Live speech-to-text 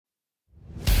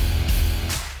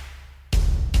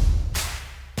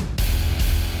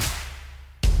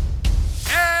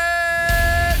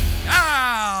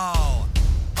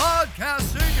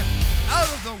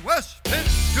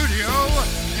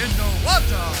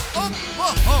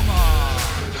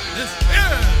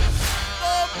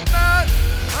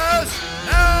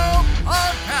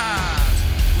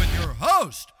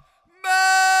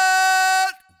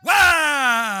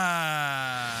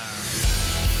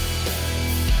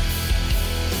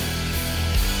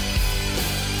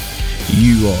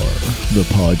You are the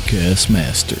podcast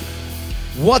master.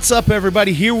 What's up,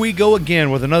 everybody? Here we go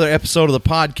again with another episode of the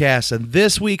podcast. And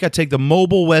this week, I take the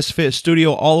Mobile West Fit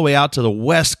Studio all the way out to the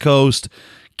West Coast,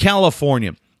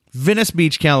 California, Venice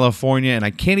Beach, California. And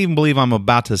I can't even believe I'm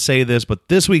about to say this, but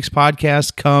this week's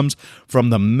podcast comes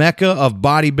from the Mecca of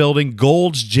bodybuilding,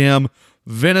 Gold's Gym,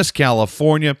 Venice,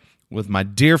 California, with my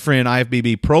dear friend,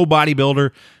 IFBB pro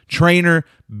bodybuilder, trainer,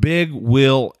 Big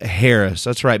Will Harris.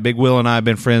 That's right, Big Will and I have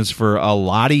been friends for a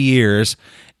lot of years,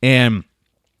 and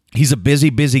he's a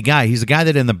busy guy. He's a guy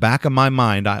that in the back of my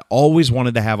mind, I always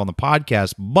wanted to have on the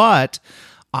podcast, but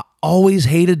I always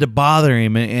hated to bother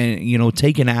him and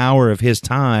take an hour of his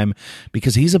time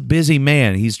because he's a busy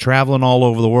man. He's traveling all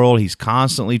over the world. He's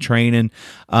constantly training.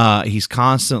 He's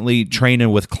constantly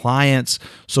training with clients.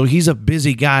 So he's a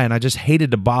busy guy, and I just hated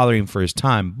to bother him for his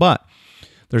time. But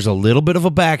there's a little bit of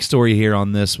a backstory here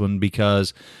on this one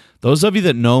because those of you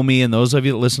that know me and those of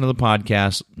you that listen to the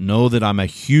podcast know that I'm a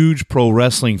huge pro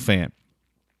wrestling fan.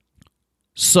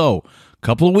 So a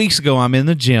couple of weeks ago, I'm in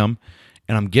the gym,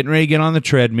 and I'm getting ready to get on the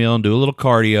treadmill and do a little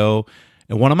cardio.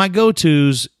 And one of my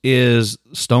go-tos is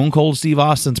Stone Cold Steve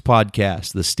Austin's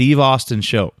podcast, The Steve Austin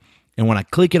Show. And when I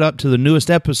click it up to the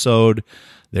newest episode,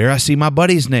 there I see my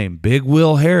buddy's name, Big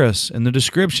Will Harris, in the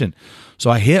description. So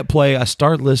I hit play. I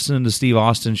start listening to Steve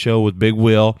Austin Show with Big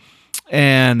Will.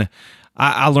 And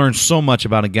I learned so much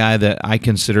about a guy that I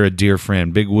consider a dear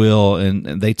friend, Big Will,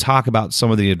 and they talk about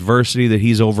some of the adversity that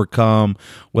he's overcome,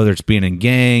 whether it's being in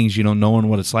gangs, knowing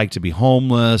what it's like to be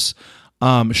homeless,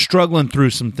 struggling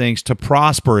through some things to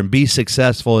prosper and be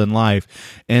successful in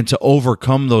life and to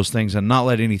overcome those things and not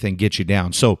let anything get you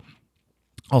down. So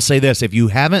I'll say this, if you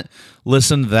haven't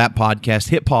listened to that podcast,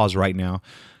 hit pause right now.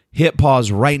 Hit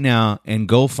pause right now and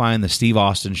go find the Steve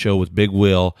Austin Show with Big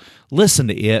Will. Listen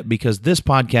to it because this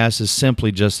podcast is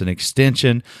simply just an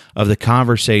extension of the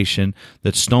conversation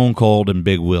that Stone Cold and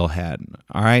Big Will had.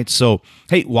 All right. So,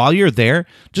 hey, while you're there,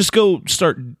 just go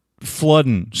start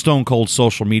flooding Stone Cold's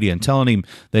social media and telling him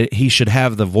that he should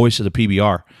have the voice of the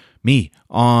PBR, me,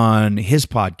 on his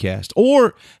podcast.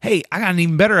 Or, hey, I got an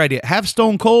even better idea. Have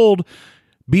Stone Cold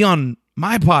be on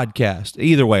my podcast.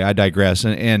 Either way, I digress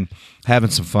and having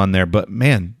some fun there. But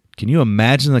man, can you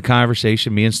imagine the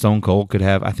conversation me and Stone Cold could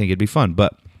have? I think it'd be fun.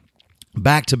 But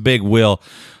back to Big Will.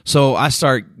 So I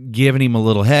start giving him a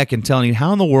little heck and telling him,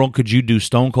 how in the world could you do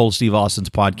Stone Cold Steve Austin's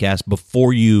podcast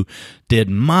before you did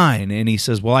mine? And he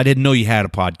says, well, I didn't know you had a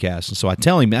podcast. And so I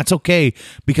tell him that's okay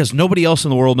because nobody else in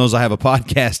the world knows I have a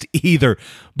podcast either.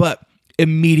 But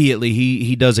immediately,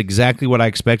 he does exactly what I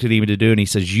expected him to do, and he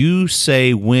says, you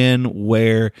say when,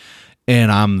 where,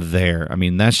 and I'm there. I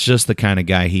mean, that's just the kind of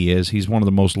guy he is. He's one of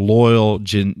the most loyal,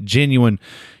 genuine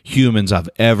humans I've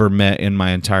ever met in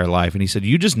my entire life. And he said,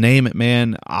 you just name it,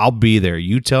 man. I'll be there.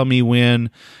 You tell me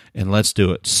when, and let's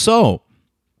do it. So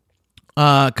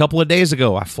a couple of days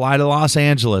ago, I fly to Los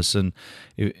Angeles, and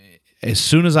as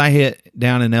soon as I hit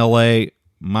down in L.A.,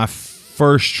 my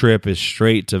first trip is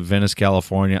straight to Venice,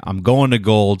 California. I'm going to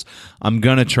Gold's. I'm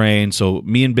going to train. So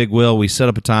me and Big Will, we set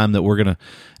up a time that we're going to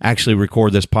actually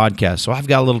record this podcast. So I've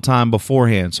got a little time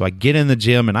beforehand. So I get in the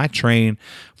gym and I train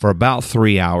for about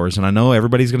 3 hours. And I know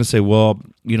everybody's going to say, well,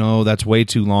 that's way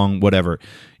too long, whatever.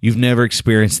 You've never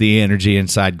experienced the energy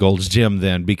inside Gold's Gym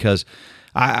then, because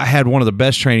I had one of the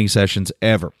best training sessions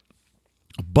ever.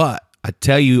 But I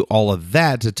tell you all of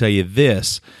that to tell you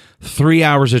this. 3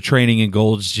 hours of training in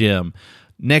Gold's Gym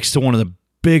next to one of the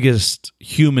biggest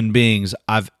human beings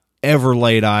I've ever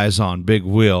laid eyes on, Big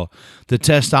Will. The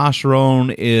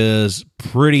testosterone is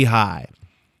pretty high.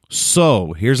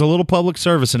 So here's a little public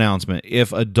service announcement.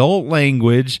 If adult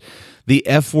language, the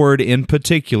F word in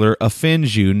particular,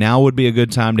 offends you, now would be a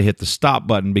good time to hit the stop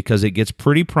button because it gets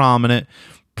pretty prominent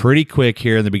pretty quick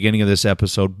here in the beginning of this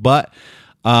episode. But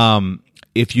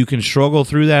if you can struggle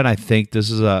through that, I think this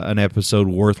is an episode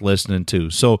worth listening to.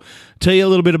 So, tell you a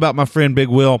little bit about my friend Big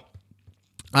Will.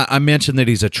 I mentioned that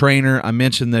he's a trainer. I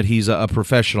mentioned that he's a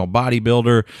professional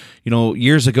bodybuilder.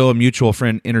 Years ago, a mutual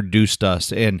friend introduced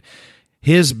us, and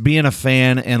his being a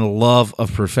fan and love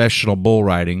of professional bull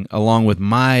riding, along with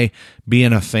my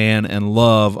being a fan and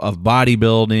love of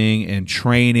bodybuilding and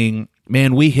training,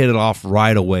 man, we hit it off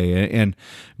right away and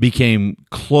became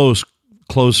close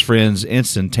friends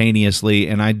instantaneously,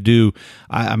 and I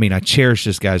cherish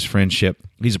this guy's friendship.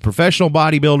 He's a professional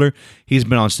bodybuilder. He's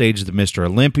been on stage at the Mr.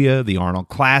 Olympia, the Arnold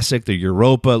Classic, the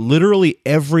Europa, literally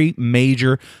every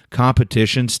major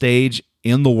competition stage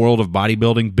in the world of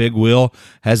bodybuilding, Big Will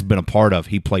has been a part of.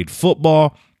 He played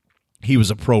football. He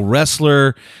was a pro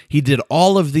wrestler. He did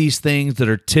all of these things that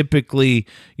are typically,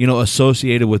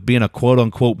 associated with being a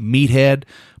quote-unquote meathead.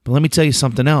 But let me tell you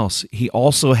something else. He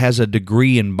also has a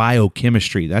degree in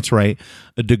biochemistry. That's right,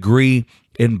 a degree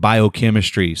in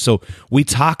biochemistry. So we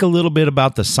talk a little bit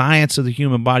about the science of the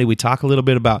human body. We talk a little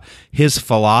bit about his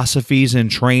philosophies in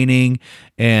training.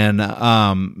 And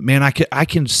man, I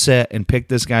can sit and pick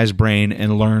this guy's brain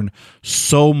and learn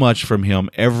so much from him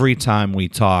every time we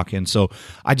talk. And so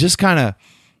I just kind of,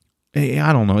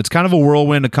 I don't know, it's kind of a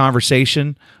whirlwind of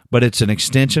conversation, but it's an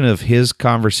extension of his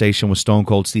conversation with Stone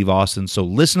Cold Steve Austin. So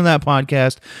listen to that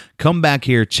podcast, come back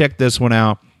here, check this one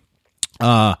out.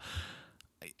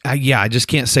 I just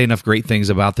can't say enough great things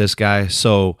about this guy.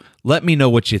 So let me know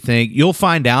what you think. You'll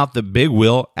find out that Big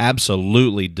Will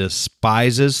absolutely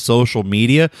despises social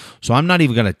media. So I'm not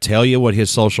even going to tell you what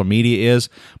his social media is,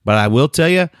 but I will tell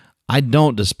you, I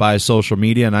don't despise social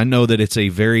media, and I know that it's a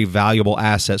very valuable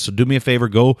asset. So do me a favor,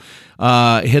 go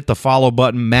hit the follow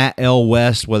button, Matt L.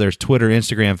 West, whether it's Twitter,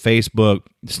 Instagram, Facebook,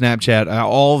 Snapchat,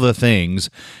 all the things.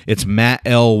 It's Matt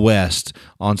L. West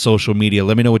on social media.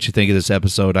 Let me know what you think of this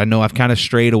episode. I know I've kind of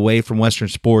strayed away from Western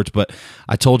sports, but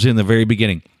I told you in the very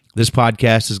beginning, this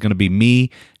podcast is going to be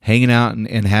me hanging out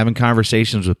and having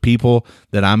conversations with people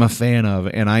that I'm a fan of,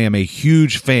 and I am a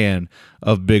huge fan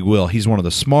of Big Will. He's one of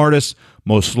the smartest,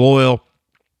 most loyal,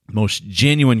 most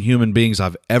genuine human beings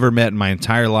I've ever met in my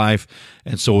entire life.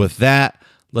 And so with that,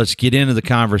 let's get into the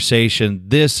conversation.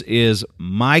 This is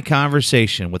my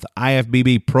conversation with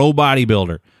IFBB pro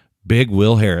bodybuilder, Big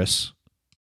Will Harris.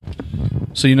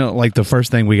 So, like the first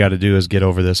thing we got to do is get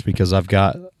over this because I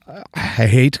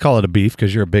hate to call it a beef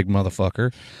because you're a big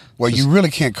motherfucker. Well, you really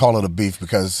can't call it a beef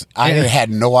because I had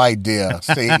no idea.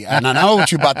 See, and I know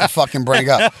what you're about to fucking bring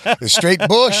up. The straight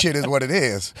bullshit is what it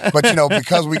is. But,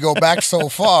 because we go back so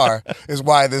far is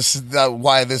why this is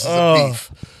a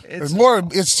beef.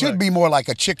 It should be more like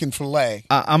a chicken fillet.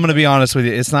 I'm going to be honest with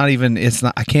you.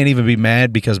 I can't even be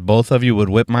mad because both of you would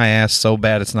whip my ass so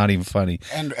bad it's not even funny.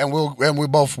 And we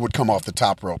both would come off the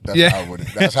top rope.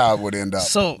 That's how it would end up.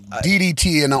 So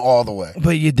DDT and all the way.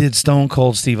 But you did Stone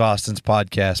Cold Steve Austin's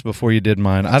podcast before you did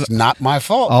mine. It's not my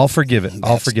fault. I'll forgive it.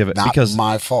 Not because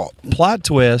my fault. Plot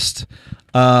twist.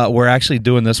 We're actually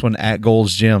doing this one at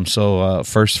Gold's Gym. So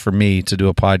first for me to do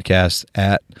a podcast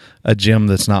at a gym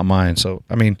that's not mine. So,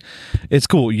 I mean, it's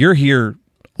cool. You're here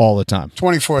all the time.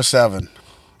 24/7.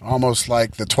 Almost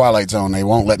like the Twilight Zone. They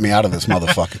won't let me out of this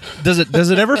motherfucker. Does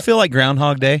it ever feel like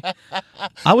Groundhog Day?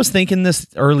 I was thinking this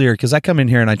earlier because I come in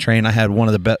here and I train. I had one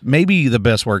of the best, maybe the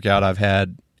best workout I've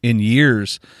had in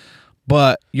years.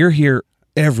 But you're here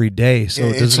every day. So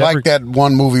it's like that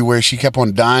one movie where she kept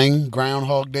on dying,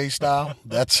 Groundhog Day style.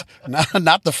 That's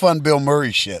not the fun Bill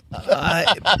Murray shit.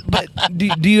 But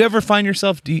do you ever find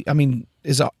yourself?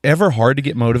 Is it ever hard to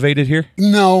get motivated here?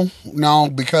 No,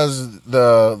 because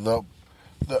the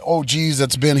OGs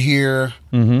that's been here,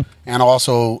 and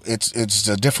also it's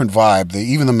a different vibe.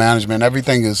 Even the management,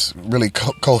 everything is really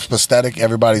copacetic.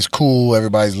 Everybody's cool.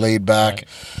 Everybody's laid back. Right.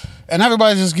 And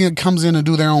everybody just comes in and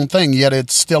do their own thing, yet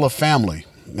it's still a family.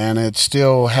 And it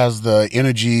still has the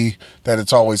energy that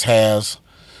it's always has.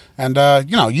 And,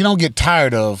 you don't get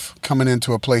tired of coming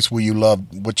into a place where you love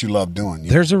what you love doing.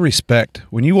 There's a respect.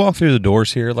 When you walk through the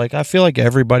doors here, I feel like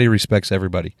everybody respects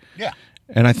everybody. Yeah.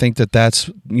 And I think that's,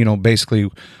 basically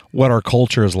what our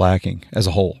culture is lacking as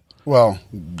a whole. Well,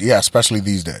 yeah, especially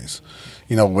these days.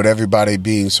 With everybody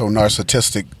being so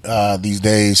narcissistic these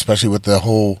days, especially with the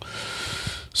whole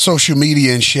social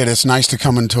media and shit, it's nice to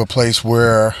come into a place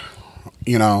where,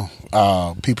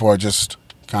 people are just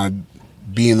kind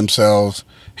of being themselves,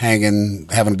 hanging,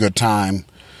 having a good time,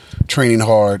 training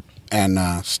hard, and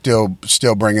still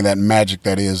bringing that magic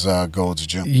that is Gold's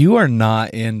Gym. You are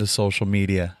not into social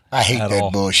media. I hate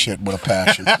that bullshit with a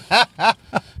passion.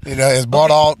 It's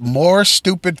brought out more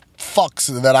stupid fucks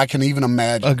that I can even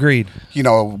imagine. Agreed.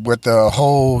 With the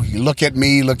whole look at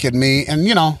me,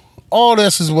 and all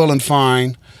this is well and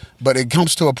fine, but it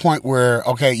comes to a point where,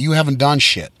 okay, you haven't done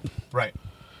shit. Right.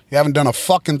 You haven't done a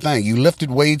fucking thing. You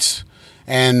lifted weights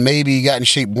and maybe you got in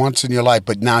shape once in your life,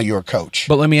 but now you're a coach.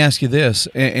 But let me ask you this,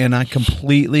 and I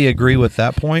completely agree with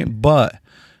that point, but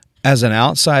as an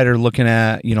outsider looking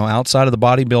at, outside of the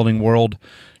bodybuilding world,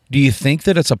 do you think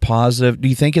that it's a positive? Do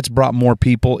you think it's brought more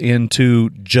people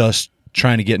into just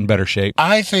trying to get in better shape?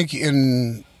 I think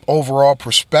in overall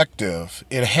perspective,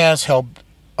 it has helped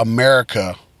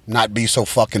America not be so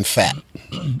fucking fat.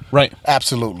 Right.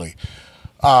 Absolutely.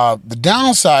 The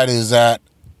downside is that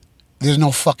there's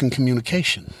no fucking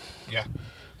communication. Yeah.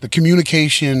 the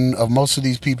communication of most of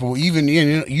these people. Even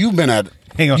you've been at.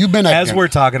 Hang on. You've been at As we're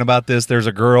talking about this, there's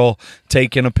a girl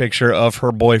taking a picture of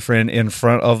her boyfriend in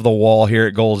front of the wall here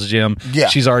at Gold's Gym. Yeah.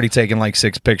 She's already taken like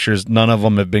 6 pictures. None of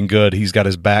them have been good. He's got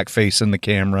his back facing the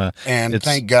camera. And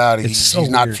thank God he's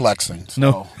not weird. flexing. So.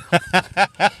 No.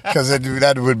 Because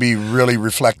that would be really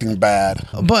reflecting bad.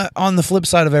 But on the flip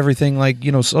side of everything, like,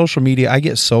 social media, I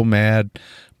get so mad,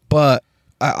 but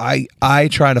I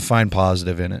try to find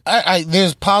positive in it.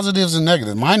 There's positives and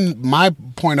negatives. My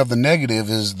point of the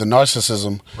negative is the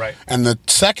narcissism. Right. And the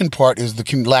second part is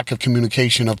the lack of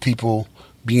communication of people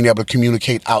being able to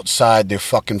communicate outside their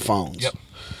fucking phones. Yep.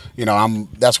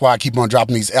 That's why I keep on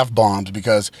dropping these F-bombs,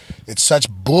 because it's such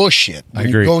bullshit. When I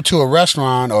agree. you go to a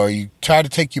restaurant or you try to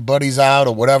take your buddies out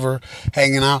or whatever,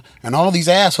 hanging out, and all these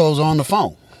assholes are on the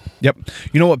phone. Yep.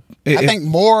 You know what? I think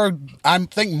more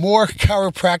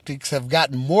chiropractics have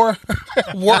gotten more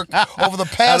work over the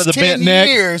past 10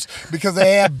 years because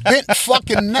they have bent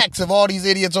fucking necks of all these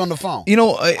idiots on the phone.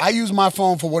 I use my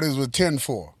phone for what it was 10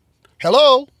 for.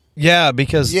 Hello? Yeah,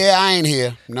 because... Yeah, I ain't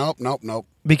here. Nope.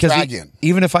 Because Try again.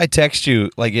 Even if I text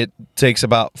you, like, it takes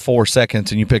about 4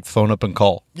 seconds and you pick the phone up and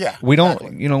call. Yeah, we don't,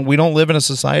 exactly. We don't live in a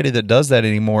society that does that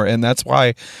anymore, and that's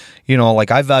why,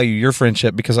 like, I value your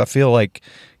friendship because I feel like,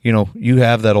 you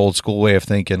have that old school way of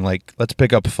thinking. Like, let's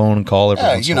pick up a phone and call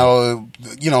everyone.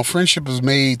 Yeah, friendship is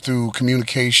made through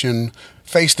communication,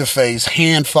 face to face,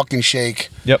 hand fucking shake.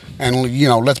 Yep. And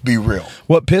let's be real.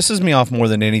 What pisses me off more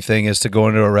than anything is to go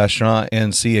into a restaurant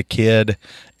and see a kid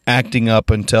acting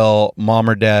up until mom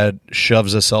or dad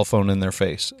shoves a cell phone in their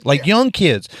face. Like, young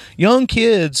kids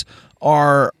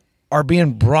are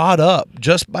being brought up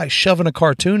just by shoving a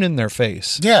cartoon in their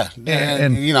face. Yeah.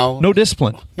 And no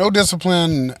discipline. No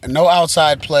discipline, no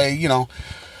outside play.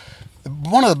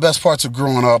 One of the best parts of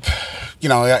growing up,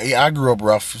 I grew up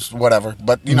rough, whatever.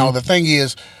 But, the thing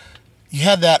is, you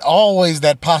had always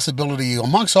that possibility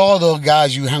amongst all those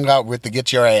guys you hung out with to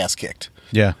get your ass kicked.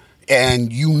 Yeah.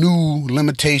 And you knew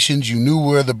limitations, you knew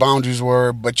where the boundaries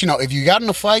were. But, if you got in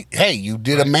a fight, hey, you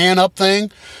did a man-up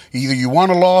thing. Either you won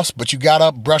or lost, but you got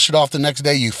up, brushed it off the next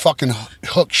day, you fucking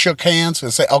shook hands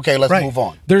and say, okay, let's move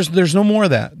on. There's no more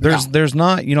of that. There's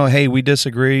not, hey, we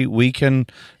disagree. We can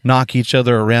knock each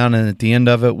other around, and at the end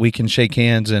of it, we can shake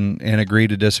hands and agree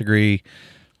to disagree.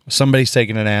 Somebody's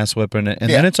taking an ass whipping, and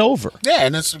then it's over. Yeah,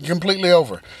 and it's completely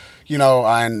over.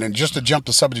 And just to jump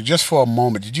the subject just for a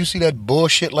moment, did you see that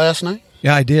bullshit last night?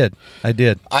 Yeah, I did.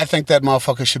 I think that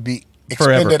motherfucker should be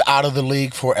expended out of the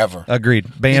league forever. Agreed.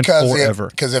 Banned forever.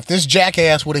 Because if this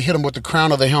jackass would have hit him with the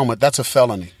crown of the helmet, that's a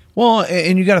felony. Well,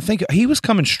 and you got to think, he was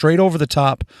coming straight over the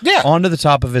top, onto the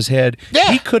top of his head.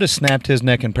 Yeah. He could have snapped his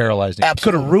neck and paralyzed him.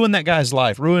 Absolutely. Could have ruined that guy's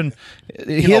life, ruined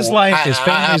his life, his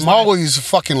family's I'm life. always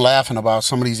fucking laughing about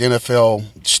some of these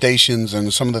NFL stations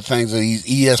and some of the things that these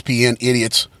ESPN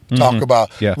idiots talk about.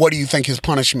 Yeah. What do you think his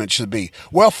punishment should be?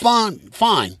 Well, fine.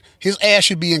 His ass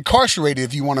should be incarcerated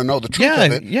if you want to know the truth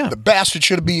of it. Yeah. The bastard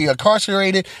should be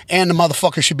incarcerated, and the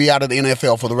motherfucker should be out of the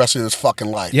NFL for the rest of his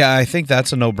fucking life. Yeah, I think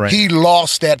that's a no-brainer. He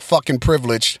lost that fucking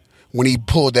privilege when he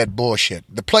pulled that bullshit.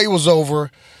 The play was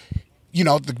over.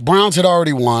 The Browns had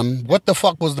already won. What the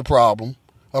fuck was the problem?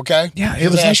 Okay? Yeah, His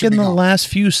it was ass like should in be the gone. last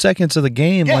few seconds of the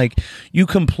game, like, you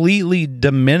completely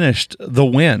diminished the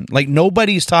win. Like,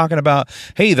 nobody's talking about,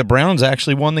 hey, the Browns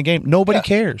actually won the game. Nobody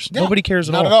cares. Yeah. Nobody cares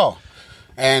at all. Not at all.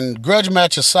 And grudge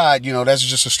match aside, that's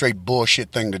just a straight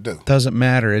bullshit thing to do. Doesn't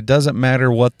matter. It doesn't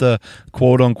matter what the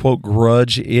quote unquote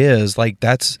grudge is. Like,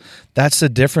 that's the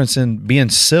difference in being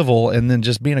civil and then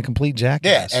just being a complete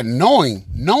jackass. Yeah, and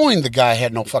knowing the guy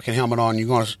had no fucking helmet on, you're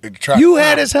going to try. You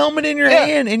had his helmet in your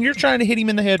hand and you're trying to hit him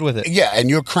in the head with it. Yeah, and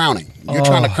you're crowning. You're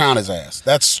trying to crown his ass.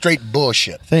 That's straight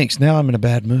bullshit. Thanks. Now I'm in a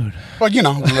bad mood. Well, you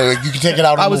can take it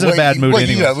out on I was the in a bad mood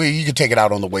anyway. You can take it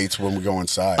out on the weights when we go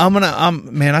inside.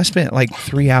 Man, I spent like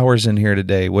 3 hours in here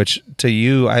today, which to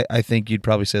you, I think you'd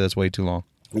probably say that's way too long.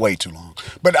 Way too long.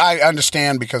 But I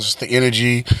understand because it's the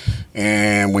energy,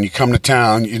 and when you come to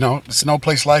town, it's no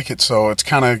place like it. So it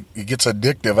gets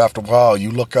addictive after a while.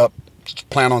 You look up,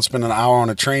 plan on spending an hour on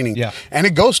a training, and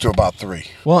it goes to about 3.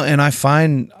 Well, and I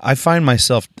find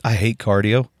myself, I hate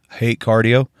cardio.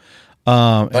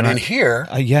 But in here,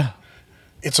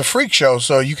 it's a freak show,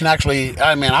 so you can actually.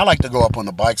 I like to go up on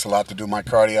the bikes a lot to do my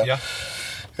cardio. Yeah.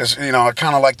 It's, I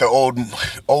kind of like the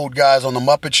old guys on the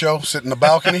Muppet Show, sit in the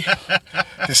balcony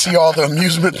to see all the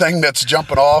amusement thing that's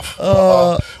jumping off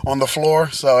on the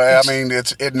floor. So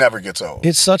it never gets old.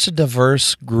 It's such a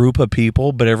diverse group of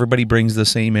people, but everybody brings the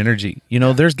same energy.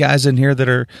 There's guys in here that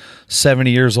are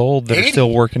 70 years old that 80. are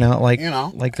still working out like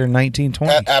they're 19,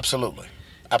 20. Absolutely.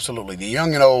 Absolutely. The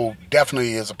young and old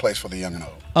definitely is a place for the young and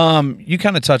old. You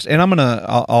kind of touched, and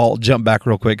I'll jump back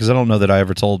real quick because I don't know that I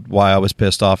ever told why I was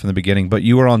pissed off in the beginning, but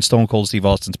you were on Stone Cold Steve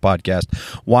Austin's podcast.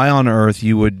 Why on earth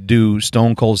you would do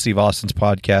Stone Cold Steve Austin's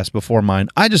podcast before mine,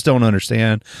 I just don't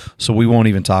understand, so we won't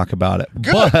even talk about it.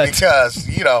 Good, because,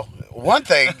 one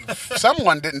thing,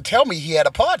 someone didn't tell me he had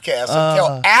a podcast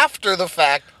until after the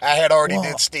fact I had already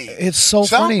did Steve. It's so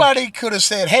funny. Somebody could have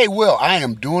said, hey, Will, I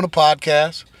am doing a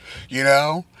podcast,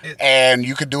 and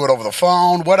you could do it over the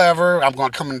phone, whatever. I'm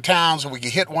going to come in town so we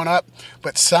can hit one up.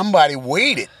 But somebody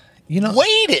waited.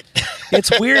 Waited.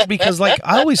 It's weird because, I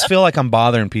always feel like I'm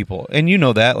bothering people. And you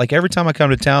know that. Every time I come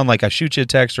to town, I shoot you a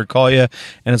text or call you,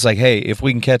 and it's like, hey, if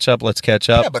we can catch up, let's catch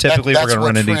up. Yeah, but typically, we're going to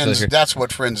run into each other. That's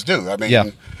what friends do. I mean,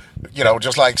 yeah.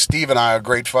 Just like Steve and I are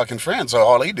great fucking friends. So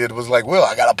all he did was like, Will,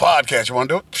 I got a podcast. You want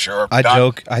to do it? Sure.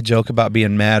 I joke about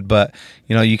being mad, but,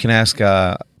 you can ask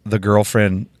the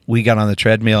girlfriend. We got on the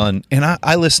treadmill, and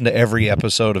I listened to every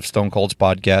episode of Stone Cold's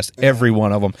podcast, every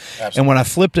one of them. Absolutely. And when I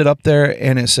flipped it up there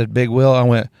and it said Big Will, I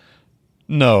went,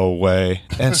 no way.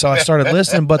 And so I started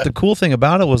listening. But the cool thing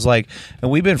about it was and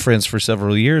we've been friends for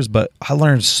several years, but I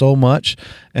learned so much.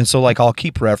 And so I'll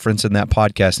keep referencing that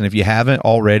podcast. And if you haven't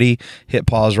already, hit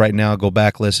pause right now, go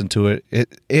back, listen to it.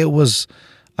 It was,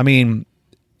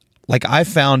 I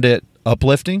found it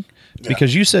uplifting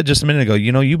because you said just a minute ago,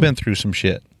 you've been through some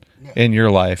shit in your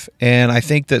life. And I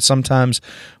think that sometimes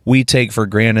we take for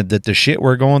granted that the shit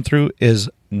we're going through is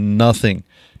nothing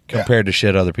compared to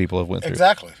shit other people have went through.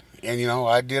 Exactly. And,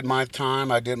 I did my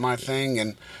time, I did my thing,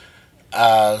 and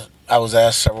I was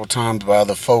asked several times by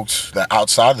other folks that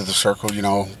outside of the circle,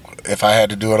 if I had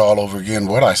to do it all over again,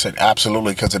 would I? said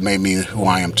absolutely, because it made me who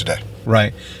I am today.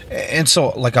 Right. And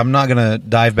so, I'm not going to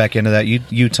dive back into that.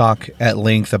 You talk at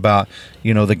length about,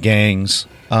 the gangs.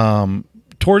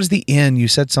 Towards the end, you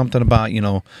said something about,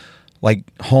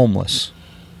 homeless.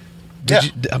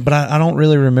 But I don't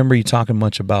really remember you talking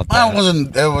much about that. It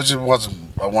wasn't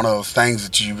one of those things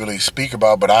that you really speak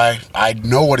about, but I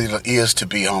know what it is to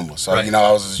be homeless. Right.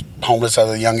 I was homeless at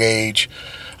a young age.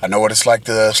 I know what it's like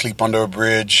to sleep under a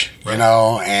bridge,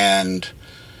 and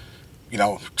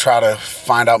try to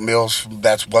find out meals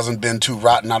that wasn't been too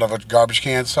rotten out of a garbage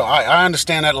can. So I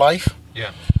understand that life.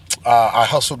 Yeah. I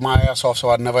hustled my ass off so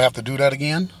I'd never have to do that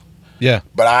again. Yeah.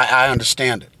 But I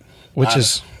understand it. Which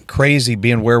is crazy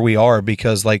being where we are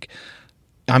because,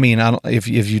 if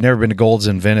you've never been to Gold's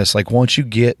in Venice, once you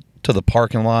get to the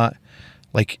parking lot,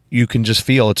 you can just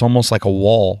feel it's almost like a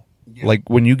wall. Yeah.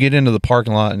 When you get into the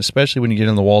parking lot, and especially when you get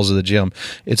in the walls of the gym,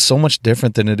 it's so much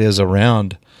different than it is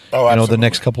around. The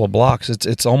next couple of blocks.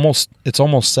 It's almost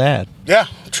sad. Yeah,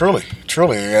 truly,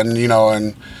 and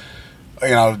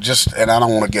and I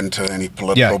don't want to get into any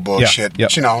political bullshit.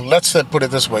 But, let's put it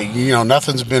this way.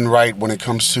 Nothing's been right when it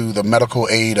comes to the medical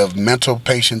aid of mental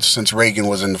patients since Reagan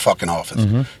was in the fucking office.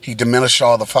 Mm-hmm. He diminished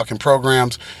all the fucking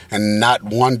programs, and not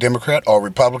one Democrat or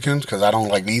Republican, because I don't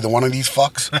like either one of these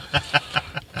fucks,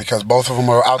 because both of them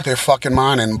are out there fucking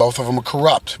mine, and both of them are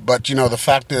corrupt. But, the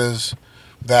fact is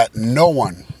that no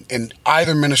one in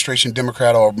either administration,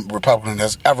 Democrat or Republican,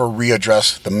 has ever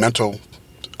readdressed the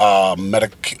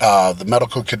the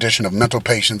medical condition of mental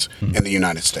patients in the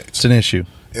United States. It's an issue.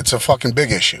 It's a fucking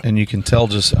big issue. And you can tell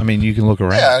you can look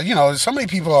around. Yeah, so many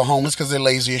people are homeless because they're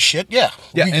lazy as shit. Yeah.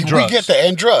 And drugs. We get that.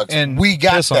 And drugs. And we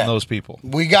got piss that. on those people.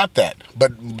 We got that.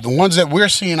 But the ones that we're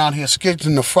seeing out here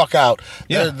skidding the fuck out,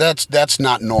 that's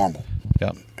not normal.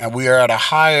 Yeah. And we are at a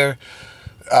higher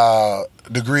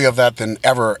degree of that than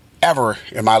ever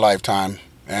in my lifetime.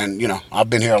 And,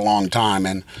 I've been here a long time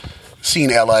and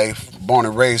seen L.A., born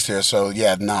and raised here, so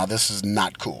this is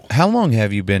not cool. How long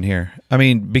have you been here?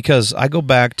 Because I go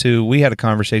back to, we had a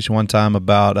conversation one time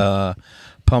about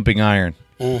pumping iron.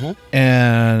 Mm-hmm.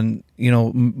 And,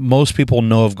 most people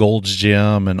know of Gold's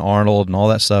Gym and Arnold and all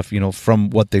that stuff, from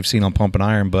what they've seen on Pumping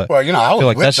Iron, but I feel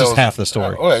like that's just half the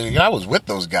story. I was with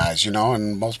those guys,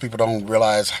 and most people don't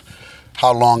realize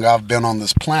how long I've been on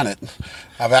this planet.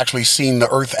 I've actually seen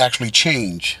the earth actually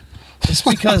change. It's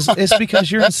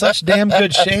because you're in such damn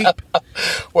good shape.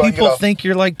 People think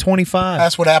you're 25.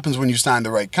 That's what happens when you sign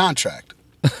the right contract.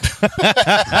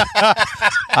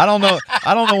 I don't know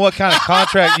what kind of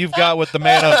contract you've got with the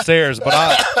man upstairs,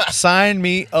 but sign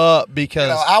me up because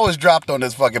I was dropped on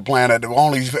this fucking planet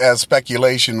only as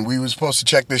speculation. We were supposed to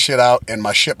check this shit out, and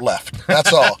my ship left.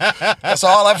 That's all. That's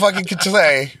all I fucking could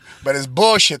say. But it's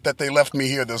bullshit that they left me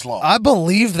here this long. I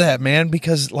believe that, man,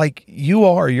 because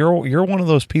you're one of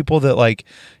those people that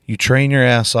you train your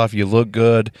ass off, you look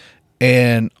good,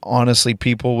 and honestly,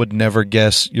 people would never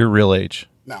guess your real age.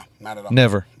 No, not at all.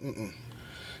 Never. Mm-mm.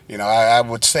 You know, I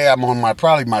would say I'm on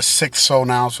probably my 6th soul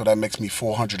now, so that makes me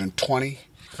 420.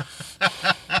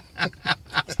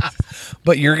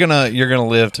 But you're gonna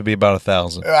live to be about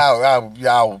 1,000.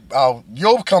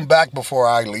 You'll come back before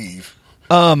I leave.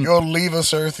 You'll leave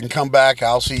us Earth and come back.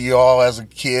 I'll see you all as a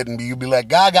kid, and you'll be like,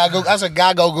 "God, go." I said,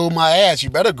 "God, go my ass. You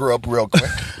better grow up real quick."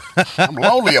 I'm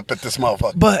lonely up at this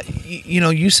motherfucker. But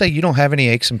you say you don't have any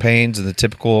aches and pains and the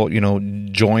typical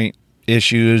joint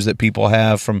issues that people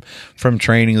have from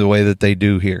training the way that they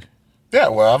do here. Yeah,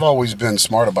 well, I've always been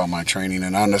smart about my training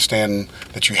and understand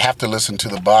that you have to listen to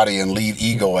the body and leave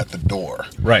ego at the door.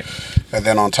 Right. And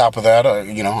then on top of that,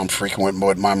 I'm frequent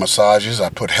with my massages. I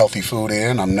put healthy food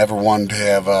in. I'm never one to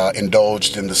have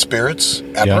indulged in the spirits,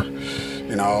 ever. Yeah.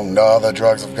 No other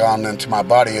drugs have gone into my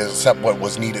body except what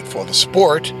was needed for the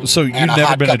sport. So you've and never a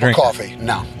hot been a cup drinker? of coffee.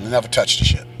 No, never touched the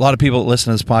shit. A lot of people that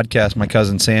listen to this podcast, my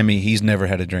cousin Sammy, he's never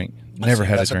had a drink. Never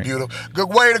had a drink. That's a beautiful, good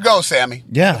way to go, Sammy.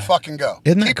 Yeah. Way to fucking go.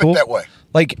 Isn't that Keep cool? it that way.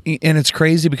 Like, and it's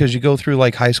crazy because you go through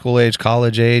like high school age,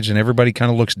 college age, and everybody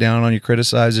kind of looks down on you,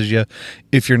 criticizes you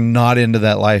if you're not into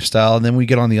that lifestyle. And then we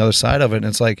get on the other side of it, and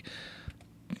it's like,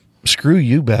 screw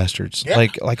you, bastards. Yeah.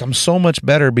 Like I'm so much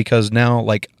better because now,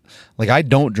 like I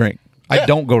don't drink. I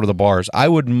don't go to the bars. I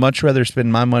would much rather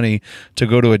spend my money to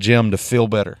go to a gym to feel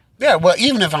better. Yeah, well,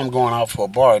 even if I'm going out for a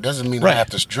bar, it doesn't mean Right. I have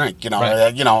to drink.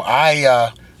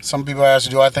 Right. Some people ask,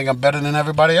 do I think I'm better than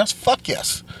everybody else? Fuck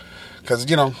yes. Because,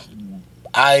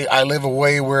 I live a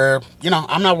way where,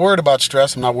 I'm not worried about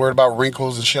stress. I'm not worried about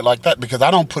wrinkles and shit like that because I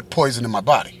don't put poison in my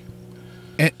body.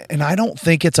 And I don't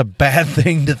think it's a bad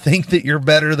thing to think that you're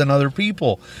better than other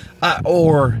people,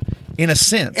 or in a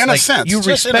sense. In a sense. You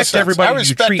Just in a respect sense. everybody. I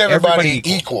respect you treat everybody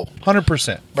equal.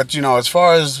 100%. But, as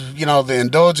far as, the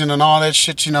indulgent and all that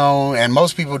shit, and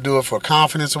most people do it for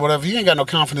confidence or whatever. You ain't got no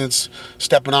confidence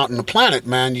stepping out in the planet,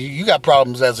 man. You got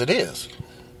problems as it is.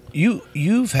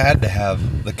 You've had to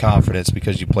have the confidence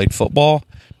because you played football,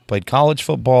 played college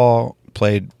football,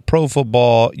 played pro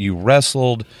football, you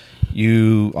wrestled,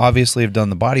 you obviously have done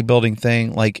the bodybuilding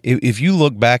thing. Like, if you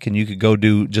look back and you could go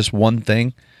do just one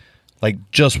thing, like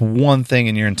just one thing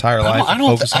in your entire life, I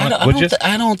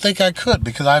don't think I could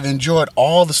because I've enjoyed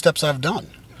all the steps I've done.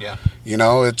 Yeah.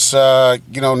 It's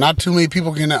not too many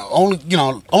people can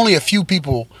only a few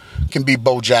people can be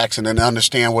Bo Jackson and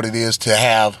understand what it is to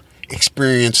have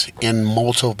experience in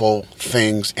multiple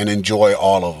things and enjoy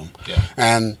all of them. Yeah.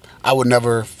 And I would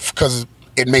never, because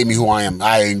it made me who I am.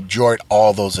 I enjoyed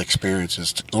all those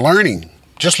experiences, learning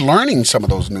some of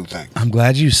those new things. I'm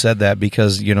glad you said that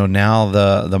because, now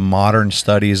the modern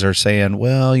studies are saying,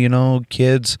 well,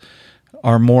 kids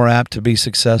are more apt to be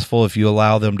successful if you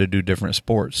allow them to do different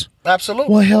sports.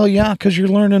 Absolutely. Well, hell yeah, because you're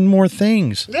learning more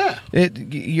things. Yeah.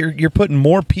 You're putting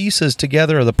more pieces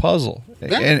together of the puzzle.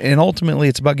 Yeah. And ultimately,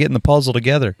 it's about getting the puzzle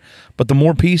together. But the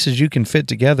more pieces you can fit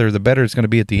together, the better it's going to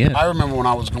be at the end. I remember when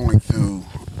I was going through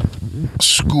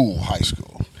high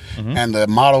school, and the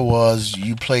motto was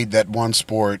you played that one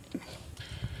sport.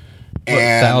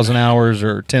 1,000 hours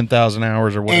or 10,000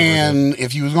 hours or whatever. And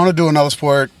if you was going to do another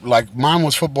sport, like mine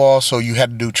was football, so you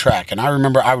had to do track. And I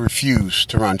remember I refused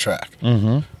to run track.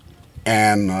 Mm-hmm.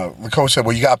 And the coach said,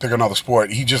 "Well, you got to pick another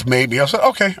sport." He just made me. I said,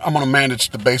 "Okay, I'm going to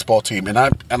manage the baseball team." And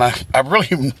I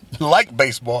really like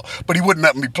baseball, but he wouldn't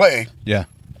let me play. Yeah.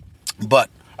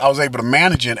 But I was able to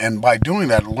manage it, and by doing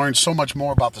that, I learned so much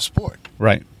more about the sport.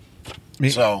 Right.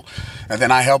 So, and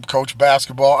then I helped coach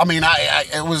basketball. I mean,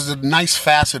 it was a nice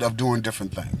facet of doing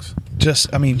different things. Just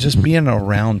being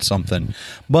around something.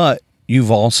 But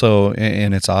you've also,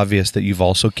 and it's obvious that you've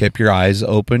also kept your eyes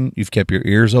open, you've kept your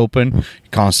ears open, you're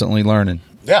constantly learning.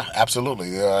 Yeah,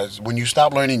 absolutely. When you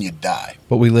stop learning, you die.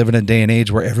 But we live in a day and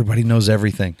age where everybody knows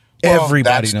everything. Well,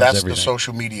 Everybody knows that's everything. the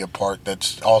social media part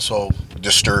that's also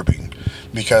disturbing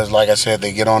because, like I said,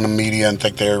 they get on the media and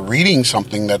think they're reading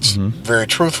something that's very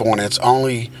truthful, and it's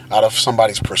only out of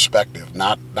somebody's perspective,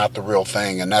 not the real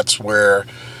thing. And that's where,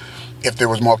 if there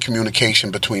was more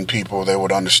communication between people, they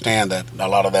would understand that a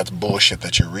lot of that's bullshit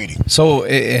that you're reading. So,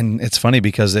 and it's funny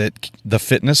because the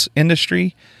fitness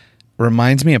industry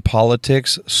reminds me of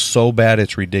politics so bad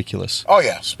it's ridiculous. Oh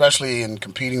yeah, especially in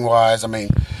competing wise. I mean,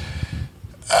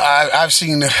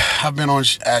 I've been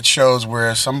at shows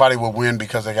where somebody will win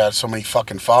because they got so many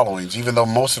fucking followings, even though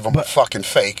most of them are fucking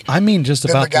fake. I mean, just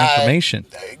Then about the information.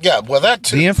 Yeah, well, that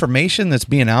too. The information that's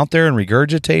being out there and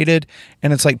regurgitated,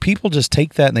 and it's like people just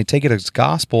take that and they take it as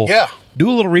gospel. Yeah. Do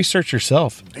a little research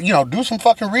yourself. Do some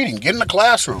fucking reading. Get in the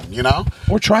classroom,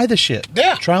 Or try the shit.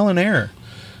 Yeah. Trial and error.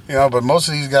 But most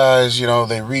of these guys,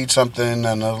 they read something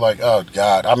and they're like, oh,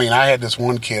 God. I mean, I had this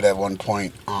one kid at one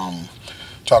point.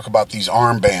 talk about these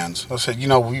armbands. I said,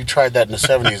 we tried that in the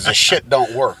 70s. The shit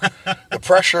don't work. The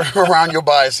pressure around your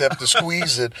bicep to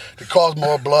squeeze it, to cause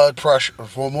more blood pressure,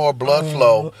 for more blood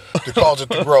flow, to cause it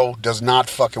to grow, does not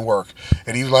fucking work.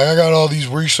 And he was like, I got all these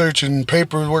research and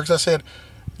paperwork. I said,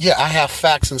 yeah, I have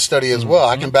facts and study as well.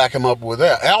 I can back him up with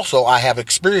that. Also, I have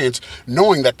experience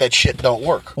knowing that shit don't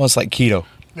work. Well, it's like keto.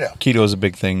 Yeah. Keto is a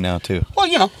big thing now, too.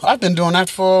 Well, I've been doing that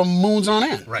for moons on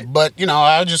end. Right. But,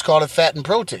 I just call it fat and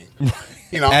protein.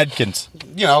 Atkins.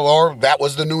 Or that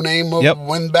was the new name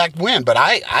of back when. But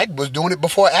I was doing it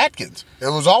before Atkins. It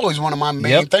was always one of my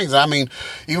main things. I mean,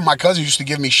 even my cousin used to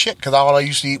give me shit because all I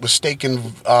used to eat was steak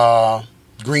and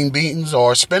green beans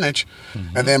or spinach.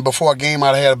 And then before a game,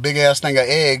 I had a big-ass thing of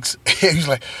eggs. He's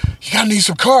like, you got to need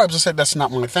some carbs. I said, that's not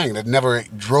my thing. That never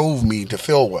drove me to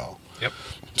feel well. Yep.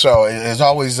 So it's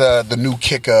always the new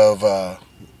kick of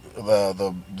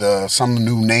some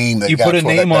new name that you put a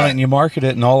name on it and you market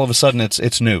it, and all of a sudden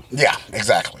it's new. Yeah,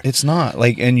 exactly. It's not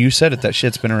and you said it. That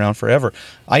shit's been around forever.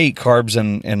 I eat carbs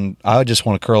and I just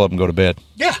want to curl up and go to bed.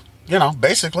 Yeah,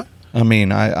 basically. I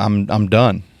mean, I'm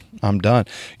done. I'm done.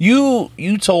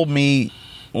 You told me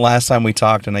last time we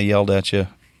talked, and I yelled at you.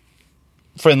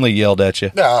 Friendly yelled at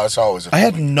you. Yeah, it's always. I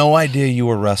had no idea you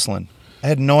were wrestling. I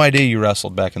had no idea you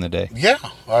wrestled back in the day. Yeah,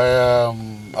 I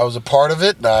was a part of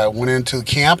it. I went into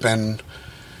camp and,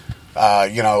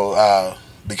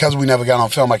 because we never got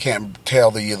on film, I can't tell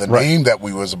the name that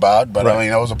we was about. But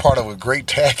I was a part of a great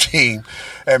tag team,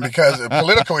 and because of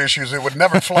political issues, it would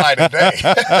never fly today.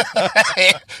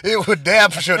 It would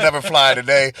damn for sure never fly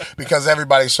today because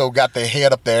everybody so got their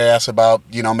head up their ass about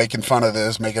making fun of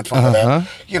this, making fun of that.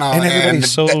 And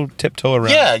everybody's so tiptoe around.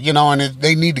 Yeah, and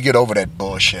they need to get over that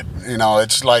bullshit.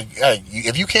 It's like, hey,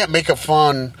 if you can't make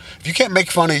fun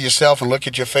of yourself and look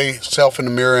at yourself in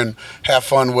the mirror and have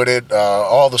fun with it,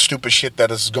 all the stupid shit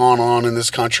that has gone on in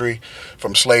this country,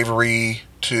 from slavery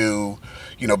to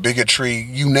bigotry,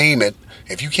 you name it.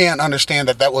 If you can't understand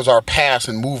that was our past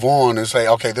and move on and say,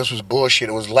 okay, this was bullshit,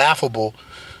 it was laughable.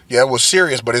 Yeah, it was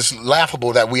serious, but it's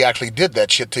laughable that we actually did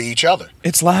that shit to each other.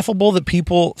 It's laughable that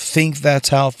people think that's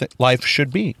how life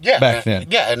should be back then.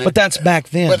 Yeah, but that's back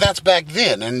then. But that's back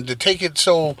then, and to take it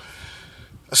so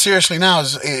seriously now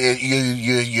is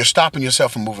you're stopping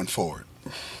yourself from moving forward.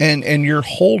 And you're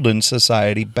holding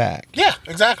society back. Yeah,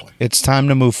 exactly. It's time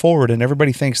to move forward, and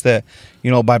everybody thinks that,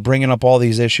 by bringing up all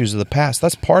these issues of the past,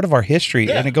 that's part of our history.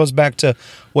 Yeah. And it goes back to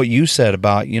what you said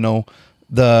about,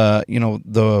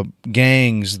 the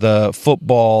gangs, the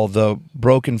football, the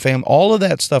broken family, all of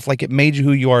that stuff, like it made you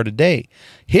who you are today.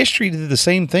 History did the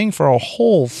same thing for a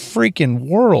whole freaking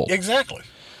world. Exactly.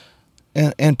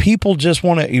 And people just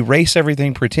want to erase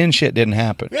everything, pretend shit didn't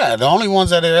happen. Yeah, the only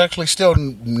ones that actually still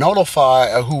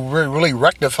notify, who really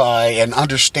rectify and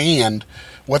understand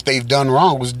what they've done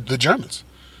wrong was the Germans.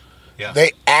 Yeah.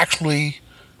 They actually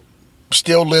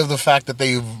still live the fact that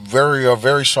they are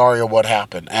very sorry of what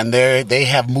happened, and they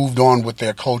have moved on with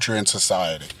their culture and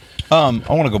society. I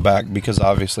want to go back because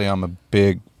obviously I'm a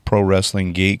big pro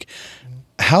wrestling geek.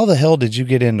 How the hell did you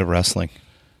get into wrestling?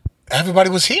 Everybody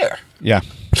was here. Yeah.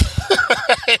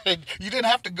 You didn't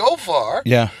have to go far.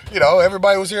 Yeah.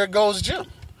 Everybody was here at Gold's Gym.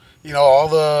 All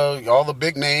the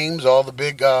big names, all the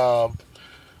big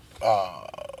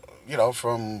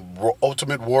from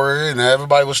Ultimate Warrior, and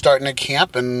everybody was starting at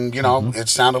camp, and it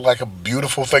sounded like a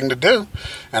beautiful thing to do.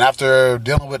 And after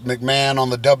dealing with McMahon on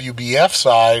the WBF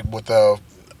side with the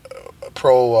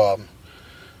pro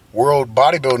World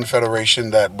Bodybuilding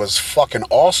Federation, that was fucking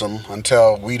awesome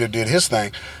until Wheeler did his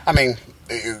thing. I mean,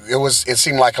 it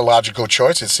seemed like a logical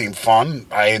choice. It seemed fun.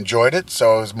 I enjoyed it,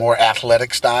 so it was more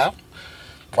athletic style.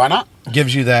 Why not?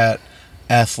 Gives you that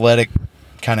athletic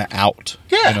kind of out.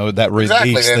 Yeah, that release.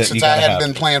 Exactly. And since I had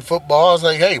been playing football, I was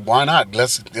like, hey, why not?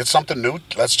 It's something new.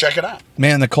 Let's check it out.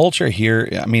 Man, the culture here,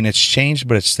 I mean, it's changed,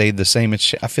 but it's stayed the same.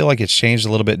 I feel like it's changed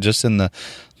a little bit just in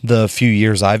the few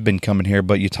years I've been coming here.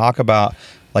 But you talk about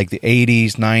like the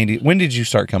 80s, 90s. When did you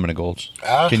start coming to Gold's?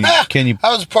 Can you?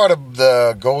 I was part of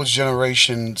the Gold's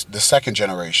generation, the second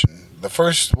generation. The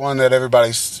first one that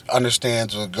everybody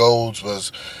understands with Gold's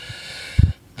was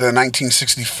the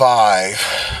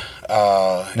 1965.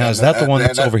 Now, is that the one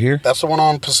that's over here? That's the one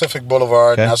on Pacific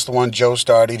Boulevard. Okay. And that's the one Joe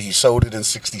started. He sold it in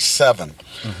 67.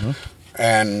 Mm-hmm.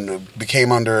 And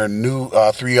became under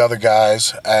three other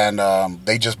guys, and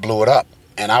they just blew it up.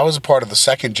 And I was a part of the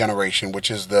second generation,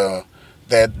 which is the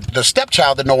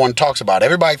stepchild that no one talks about.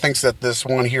 Everybody thinks that this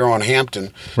one here on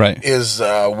Hampton is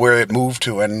where it moved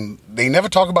to, and they never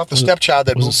talk about the stepchild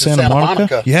that moved to Santa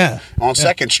Monica on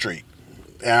 2nd Street.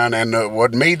 And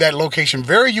what made that location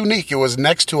very unique, it was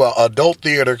next to an adult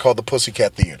theater called the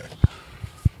Pussycat Theater.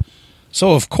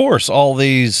 So, of course, all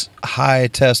these high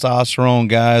testosterone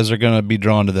guys are going to be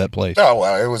drawn to that place. Oh,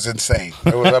 well, it was insane.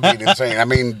 It was insane. I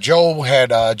mean, Joe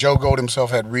Gold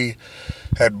himself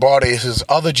had bought his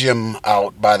other gym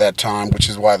out by that time, which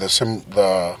is why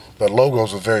the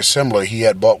logos were very similar. He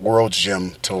had bought World's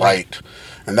Gym to Light,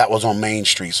 and that was on Main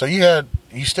Street. So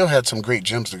you still had some great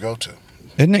gyms to go to.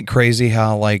 Isn't it crazy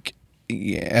how, like,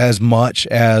 as much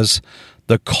as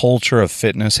the culture of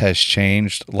fitness has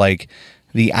changed, like,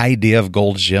 the idea of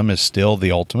Gold's Gym is still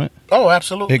the ultimate? Oh,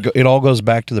 absolutely. It all goes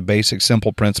back to the basic,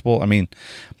 simple principle. I mean,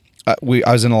 I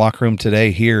was in the locker room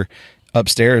today here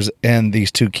upstairs, and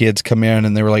these two kids come in,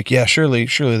 and they were like, yeah, surely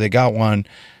they got one.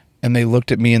 And they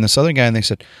looked at me and this other guy, and they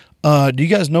said, do you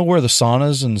guys know where the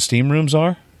saunas and the steam rooms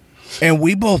are? And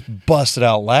we both busted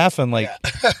out laughing, like,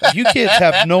 you kids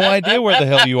have no idea where the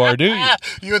hell you are, do you?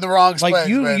 You're in the wrong place. Like,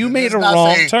 you man. made a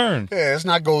wrong turn. Yeah, it's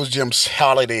not Gold's Gym's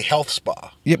Holiday Health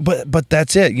Spa. Yeah, but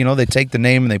that's it. You know, they take the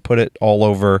name and they put it all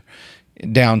over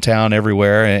downtown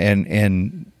everywhere,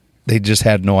 and they just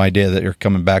had no idea that you're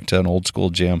coming back to an old school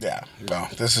gym. Yeah, no,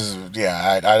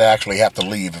 I'd actually have to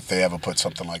leave if they ever put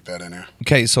something like that in there.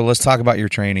 Okay, so let's talk about your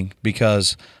training,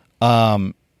 because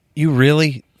you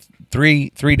really... Three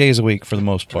days a week for the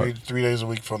most part. Three days a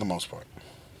week for the most part.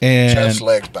 And chest,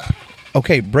 legs, back.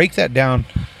 Okay, break that down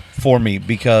for me,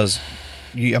 because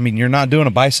you're not doing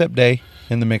a bicep day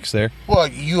in the mix there. Well,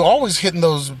 you always hitting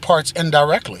those parts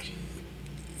indirectly.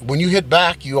 When you hit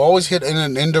back, you always hit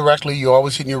indirectly. You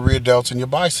always hitting your rear delts and your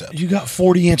biceps. You got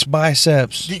 40-inch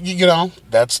biceps. You know,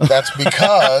 that's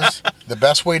because the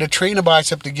best way to train a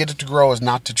bicep to get it to grow is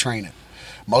not to train it.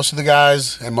 Most of the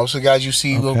guys you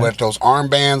see with those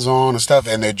armbands on and stuff,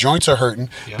 and their joints are hurting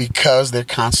because they're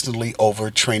constantly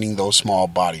overtraining those small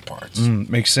body parts.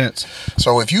 Makes sense.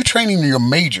 So if you're training your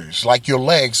majors, like your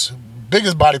legs,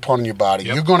 biggest body part in your body,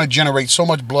 you're going to generate so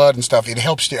much blood and stuff, it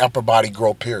helps your upper body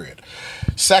grow, period.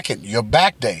 Second, your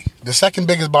back day, the second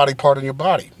biggest body part in your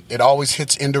body. It always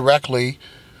hits indirectly,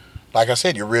 like I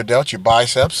said, your rear delt, your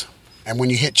biceps, and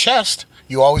when you hit chest,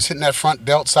 you always hitting that front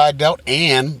delt, side delt,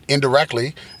 and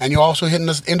indirectly, and you're also hitting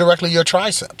indirectly your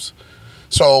triceps.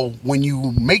 So when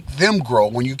you make them grow,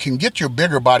 when you can get your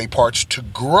bigger body parts to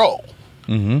grow,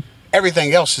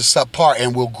 everything else is subpar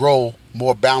and will grow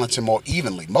more balanced and more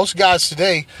evenly. Most guys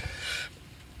today,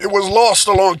 it was lost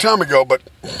a long time ago, but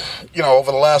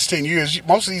over the last 10 years,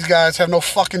 most of these guys have no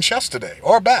fucking chest today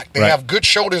or back. They have good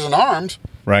shoulders and arms.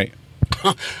 Right.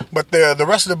 But the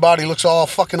rest of the body looks all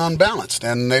fucking unbalanced,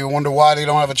 and they wonder why they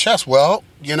don't have a chest. Well,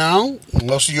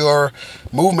 most of your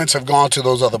movements have gone to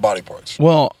those other body parts.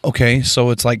 Well, okay, so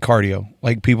it's like cardio.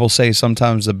 Like people say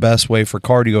sometimes the best way for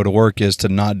cardio to work is to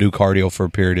not do cardio for a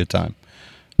period of time.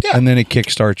 Yeah. And then it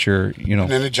kickstarts your, And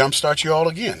then it jumpstarts you all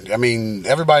again. I mean,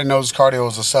 everybody knows cardio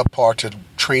is a subpart to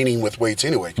training with weights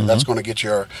anyway, because that's going to get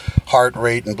your heart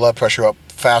rate and blood pressure up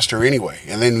faster anyway.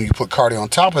 And then when you put cardio on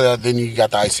top of that, then you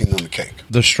got the icing on the cake.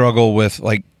 The struggle with,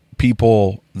 like,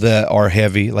 people that are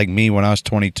heavy, like me when I was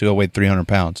 22, I weighed 300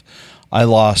 pounds. I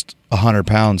lost 100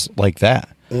 pounds like that.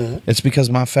 It's because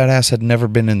my fat ass had never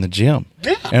been in the gym.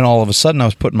 Yeah. And all of a sudden I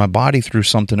was putting my body through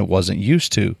something it wasn't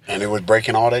used to. And it was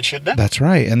breaking all that shit down. That's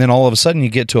right. And then all of a sudden you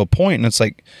get to a point and it's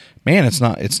like, man, it's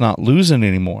not losing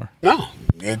anymore. No.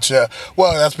 It's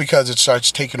that's because it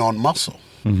starts taking on muscle.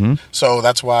 So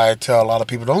that's why I tell a lot of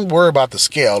people, don't worry about the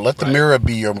scale. Let the mirror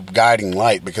be your guiding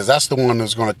light, because that's the one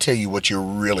that's going to tell you what you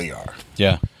really are.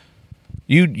 Yeah.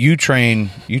 You train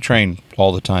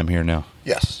all the time here now.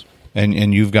 Yes.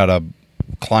 And you've got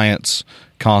clients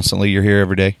constantly. You're here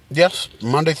every day? Yes,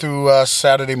 Monday through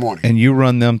Saturday morning. And you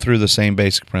run them through the same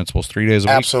basic principles 3 days a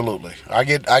week? Absolutely. I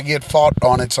get fought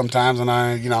on it sometimes, and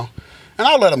and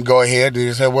I'll let them go ahead. And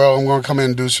you say, well, I'm going to come in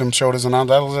and do some shoulders and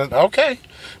arms. Okay.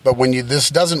 But when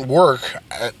this doesn't work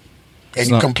and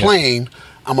you complain,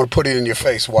 I'm going to put it in your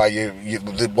face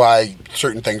why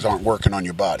certain things aren't working on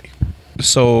your body.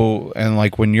 So, and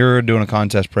like when you're doing a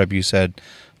contest prep, you said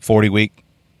 40-week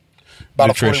About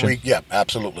nutrition. A 40-week, yeah,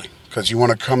 absolutely. Because you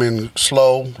want to come in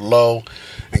slow, low,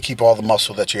 and keep all the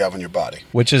muscle that you have in your body.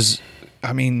 Which is,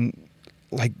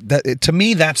 like that. To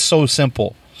me, that's so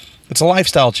simple. It's a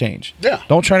lifestyle change. Yeah.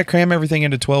 Don't try to cram everything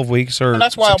into 12 weeks or. And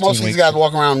that's why most of these guys weeks.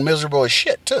 walk around miserable as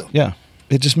shit too. Yeah.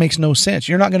 It just makes no sense.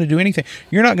 You're not going to do anything.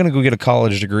 You're not going to go get a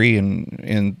college degree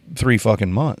in 3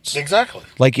 fucking months. Exactly.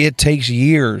 Like, it takes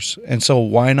years. And so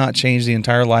why not change the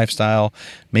entire lifestyle,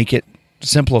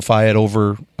 simplify it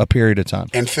over a period of time.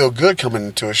 And feel good coming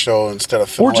into a show instead of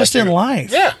feeling or just in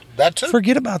life. Yeah, that too.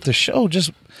 Forget about the show.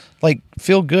 Just,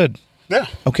 feel good. Yeah.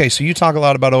 Okay, so you talk a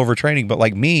lot about overtraining, but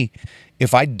like me,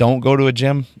 if I don't go to a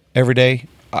gym every day,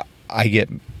 I get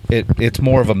it. It's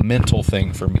more of a mental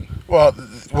thing for me. Well,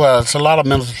 Well, it's a lot of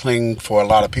mental thing for a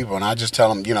lot of people, and I just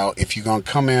tell them, if you're gonna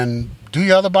come in, do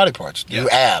your other body parts, do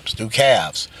abs, do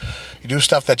calves, you do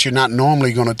stuff that you're not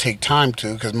normally gonna take time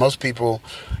to, because most people,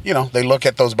 they look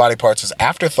at those body parts as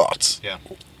afterthoughts. Yeah.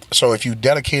 So if you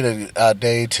dedicate a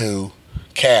day to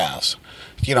calves,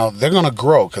 they're going to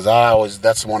grow, because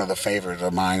that's one of the favorites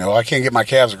of mine. Oh, I can't get my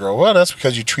calves to grow. Well, that's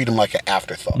because you treat them like an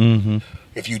afterthought. Mm-hmm.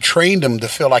 If you train them to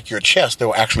feel like your chest,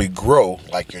 they'll actually grow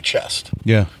like your chest.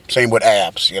 Yeah. Same with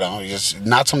abs, it's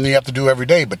not something you have to do every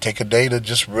day, but take a day to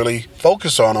just really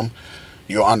focus on them.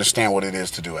 You'll understand what it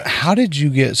is to do it. How did you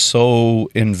get so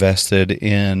invested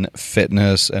in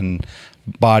fitness and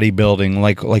bodybuilding?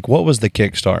 Like what was the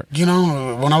kickstart?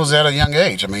 When I was at a young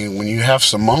age, when you have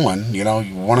Samoan,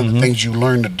 one of the things you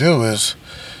learn to do is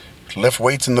lift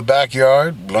weights in the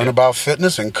backyard, learn about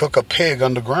fitness, and cook a pig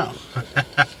underground.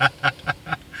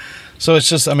 So it's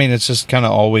just kind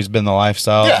of always been the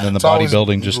lifestyle, and then the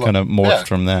bodybuilding just kind of morphed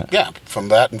from that. Yeah, from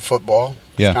that and football.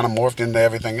 Yeah. It's kind of morphed into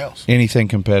everything else. Anything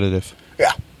competitive.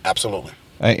 Yeah, absolutely.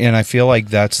 And I feel like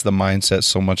that's the mindset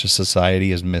so much of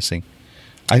society is missing.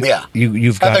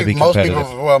 You've got to be competitive.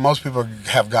 Most people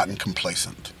have gotten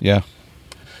complacent. Yeah.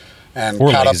 And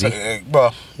or caught lazy.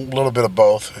 up, a little bit of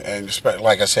both. And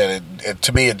like I said,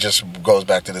 to me, it just goes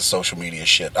back to the social media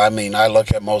shit. I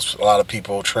look at a lot of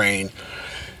people train,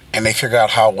 and they figure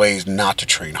out ways not to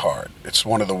train hard. It's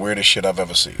one of the weirdest shit I've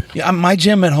ever seen. Yeah, my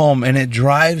gym at home, and it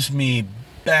drives me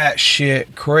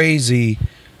batshit crazy.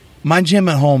 My gym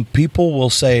at home, people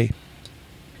will say,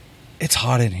 it's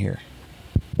hot in here.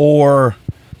 Or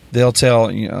they'll tell,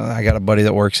 I got a buddy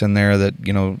that works in there that,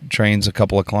 trains a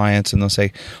couple of clients, and they'll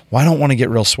say, well, I don't want to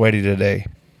get real sweaty today.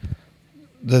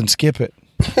 Then skip it.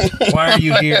 Why are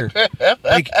you here?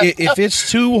 Like, if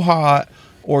it's too hot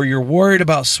or you're worried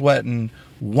about sweating,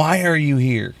 why are you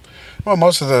here? Well,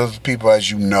 most of the people,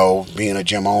 as being a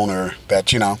gym owner,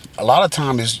 that, a lot of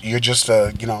times you're just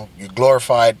a, you're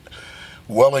glorified,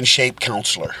 well-in-shape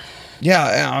counselor.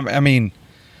 Yeah,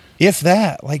 if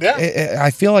that,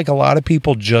 I feel like a lot of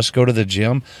people just go to the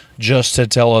gym just to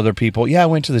tell other people, I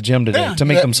went to the gym today, to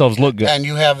make themselves look good. And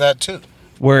you have that too.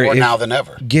 More now than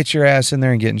ever. Get your ass in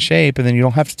there and get in shape, and then you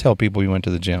don't have to tell people you went to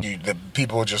the gym. The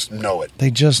people just know it. They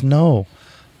just know.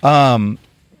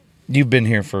 You've been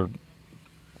here for,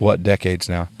 what, decades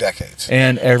now? Decades.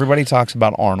 And everybody talks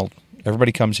about Arnold.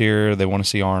 Everybody comes here, they want to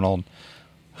see Arnold.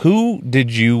 Who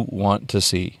did you want to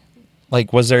see?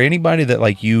 Like, was there anybody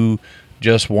that, you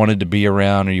just wanted to be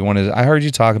around, or you wanted I heard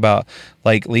you talk about,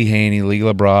 Lee Haney, Lee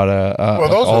Labrada,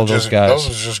 all those guys. Those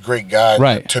were just great guys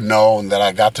right. to know, and that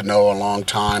I got to know a long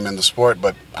time in the sport,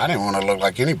 but I didn't want to look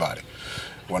like anybody.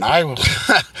 When I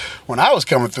was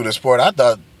coming through the sport, I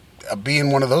thought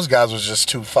being one of those guys was just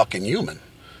too fucking human.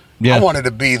 Yeah. I wanted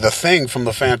to be the Thing from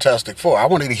the Fantastic Four. I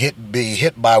wanted to be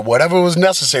hit by whatever was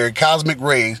necessary, cosmic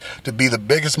rays, to be the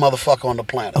biggest motherfucker on the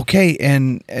planet. Okay,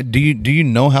 and do you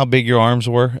know how big your arms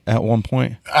were at one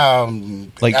point? I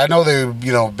know they've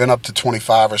been up to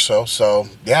 25 or so. So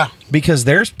yeah, because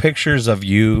there's pictures of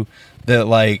you that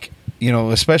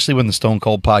especially when the Stone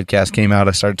Cold podcast came out,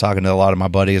 I started talking to a lot of my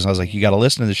buddies, and I was like, you got to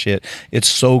listen to this shit. It's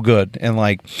so good. And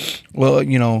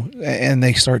and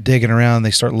they start digging around, they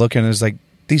start looking, and it's like,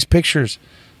 these pictures,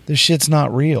 this shit's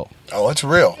not real. Oh, it's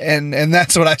real. And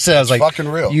that's what I said. I was like, fucking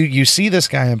real. You see this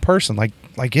guy in person, like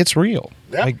it's real.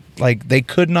 Yeah. Like they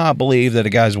could not believe that a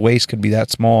guy's waist could be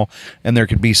that small and there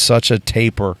could be such a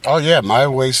taper. Oh yeah, my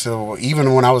waist,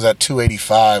 even when I was at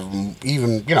 285,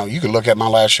 even you could look at my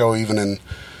last show, even in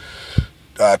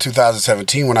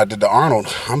 2017 when I did the Arnold.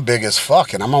 I'm big as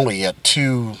fuck, and I'm only at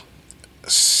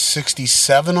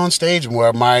 267 on stage,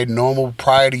 where my normal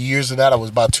prior to years of that I was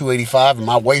about 285, and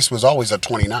my waist was always a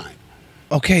 29.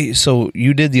 Okay, so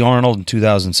you did the Arnold in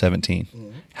 2017. Mm-hmm.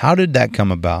 How did that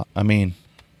come about? Because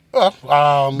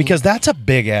that's a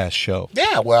big ass show.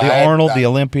 Yeah, well, the Arnold, the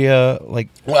Olympia,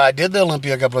 Well, I did the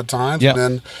Olympia a couple of times, yep.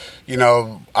 And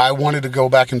then, I wanted to go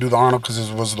back and do the Arnold because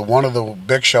it was one of the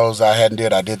big shows I hadn't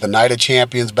did. I did the Night of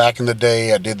Champions back in the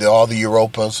day. I did all the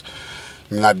Europas.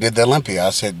 And I did the Olympia.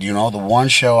 I said, the one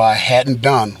show I hadn't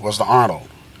done was the Arnold.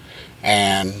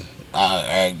 And,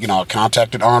 I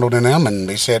contacted Arnold and them, and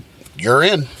they said, you're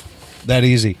in. That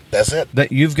easy. That's it.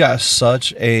 That you've got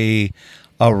such a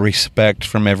respect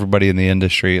from everybody in the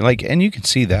industry. And you can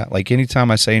see that. Anytime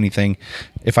I say anything,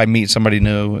 if I meet somebody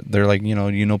new, they're like,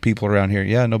 people around here.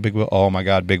 Yeah, no, Big Will. Oh, my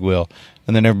God, Big Will.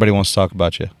 And then everybody wants to talk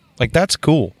about you. That's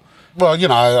cool. Well,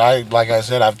 I like I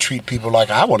said, I treat people like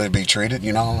I want to be treated,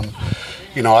 and,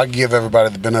 I give everybody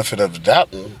the benefit of the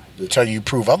doubt until you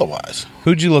prove otherwise.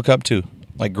 Who'd you look up to,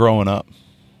 growing up?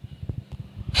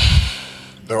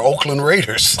 They're Oakland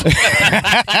Raiders.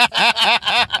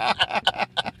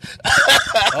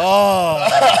 Oh,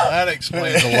 that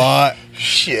explains a lot.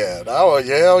 Shit, I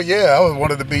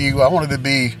wanted to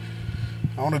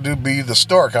be the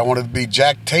Stork. I wanted to be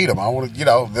Jack Tatum. I wanted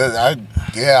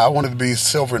to be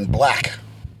silver and black.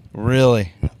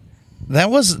 Really?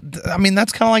 That's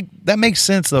kind of like, that makes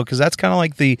sense though, because that's kind of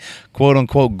like the quote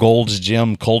unquote Gold's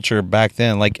Gym culture back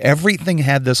then. Like everything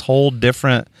had this whole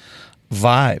different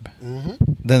vibe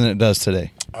than it does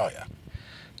today. Oh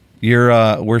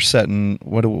yeah. We're setting,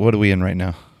 what are we in right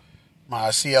now? My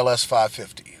CLS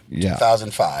 550, Yeah.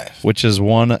 2005. Which is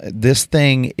this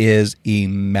thing is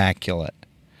immaculate.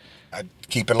 I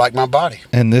keep it like my body.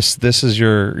 And this is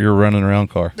your running around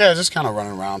car. Yeah, just kind of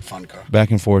running around, fun car.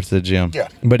 Back and forth to the gym. Yeah.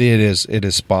 But it is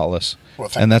spotless. Well,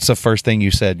 thank and that's the first thing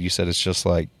you said. You said it's just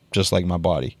like my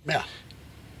body. Yeah.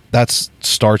 That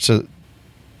starts at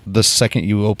the second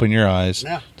you open your eyes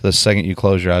to the second you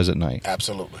close your eyes at night.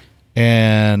 Absolutely.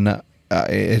 And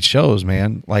it shows,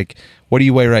 man. Like, what do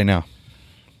you weigh right now?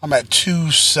 I'm at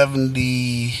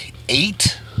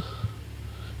 278.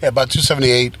 Yeah, about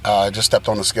 278. I just stepped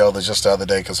on the scale just the other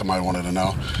day because somebody wanted to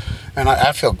know, and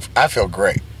I feel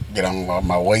great. You know,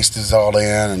 my waist is all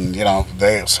in, and you know,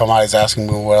 somebody's asking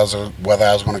me whether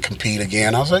I was going to compete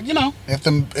again. I was like, you know, if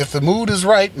the mood is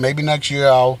right, maybe next year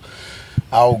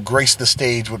I'll grace the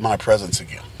stage with my presence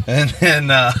again. And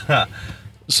then,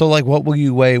 so like, what will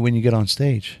you weigh when you get on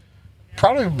stage?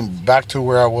 Probably back to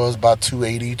where I was, about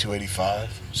 280,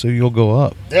 285. So you'll go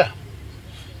up. Yeah.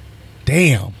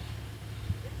 Damn.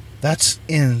 That's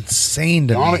insane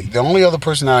to me. The only other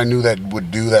person that I knew that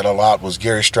would do that a lot was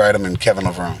Gary Stridham and Kevin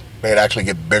Levrone. They'd actually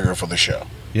get bigger for the show.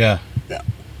 Yeah. Yeah.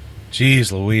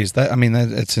 Jeez Louise.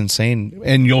 That's insane.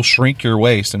 And you'll shrink your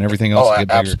waist and everything else to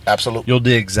get bigger. Absolutely. You'll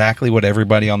do exactly what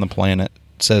everybody on the planet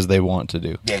says they want to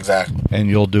do. Yeah, exactly. And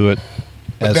you'll do it.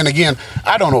 But then again,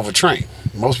 I don't overtrain.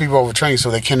 Most people overtrain, so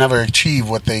they can never achieve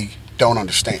what they don't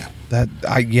understand.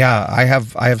 I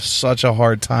have such a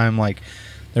hard time. Like,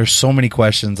 there's so many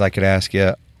questions I could ask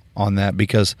you on that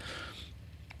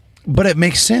but it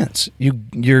makes sense.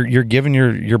 You're giving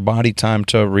your body time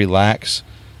to relax,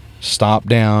 stop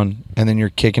down, and then you're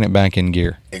kicking it back in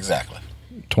gear. Exactly.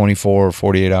 24 or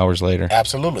 48 hours later.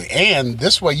 Absolutely. And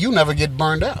this way you never get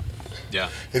burned out. Yeah.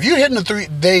 If you're hitting the 3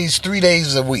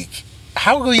 days a week,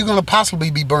 how are you going to possibly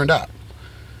be burned out?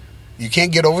 You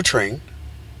can't get overtrained,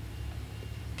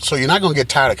 so you're not going to get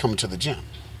tired of coming to the gym.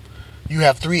 You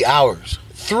have 3 hours,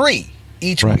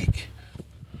 each week.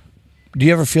 Do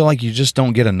you ever feel like you just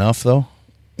don't get enough, though?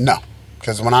 No,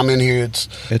 because when I'm in here, it's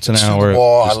an hour. The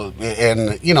wall,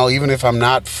 and you know, even if I'm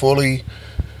not fully,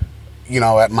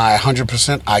 at my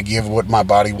 100%, I give what my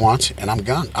body wants, and I'm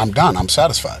done. I'm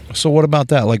satisfied. So what about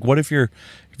that? Like, what if you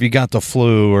got the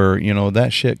flu, or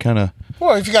that shit kind of.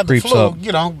 Well, if you got the flu, up.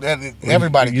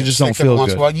 Everybody you just don't feel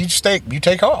good. Well, you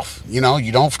take off. You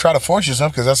don't try to force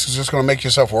yourself because that's just going to make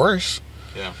yourself worse.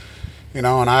 Yeah. And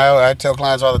I tell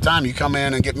clients all the time, you come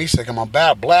in and get me sick, I'm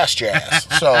gonna blast your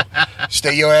ass. So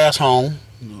stay your ass home.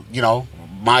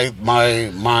 My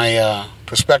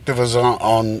perspective is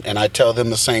on, and I tell them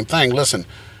the same thing. Listen,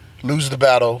 lose the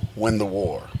battle, win the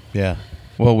war. Yeah.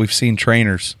 Well, we've seen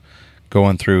trainers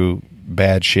going through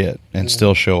bad shit and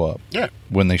still show up. Yeah.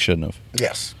 When they shouldn't have.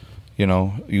 Yes.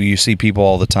 You see people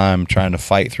all the time trying to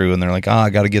fight through, and they're like, I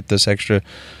got to get this extra,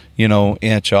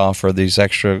 inch off or these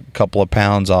extra couple of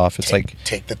pounds off. It's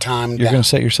take the time. You're going to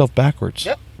set yourself backwards.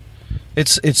 Yep.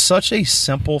 It's such a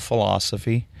simple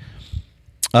philosophy.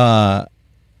 How's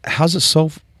it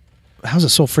so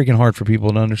freaking hard for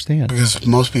people to understand? Because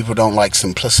most people don't like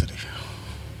simplicity.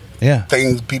 Yeah.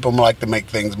 People like to make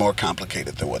things more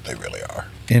complicated than what they really are.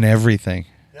 In everything.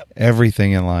 Yep.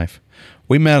 Everything in life.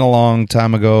 We met a long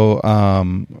time ago.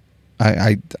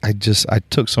 I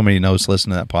took so many notes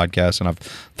listening to that podcast, and I've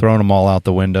thrown them all out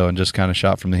the window and just kind of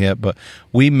shot from the hip. But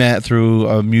we met through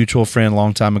a mutual friend a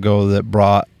long time ago that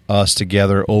brought us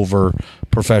together over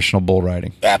professional bull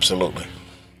riding. Absolutely.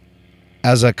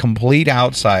 As a complete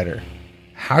outsider,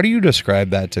 how do you describe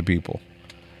that to people?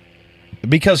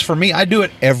 Because for me, I do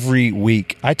it every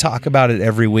week. I talk about it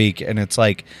every week, and it's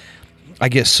like I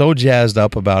get so jazzed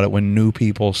up about it when new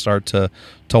people start to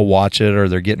watch it, or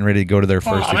they're getting ready to go to their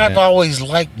first event. I've always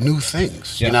liked new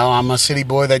things. Yeah. I'm a city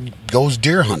boy that goes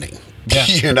deer hunting.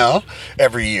 Yeah.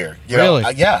 Every year. Really?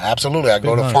 Yeah, absolutely. I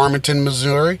go to Farmington,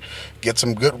 Missouri, get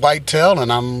some good whitetail, and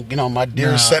my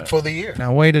deer is set for the year.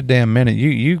 Now wait a damn minute.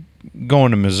 You going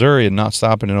to Missouri and not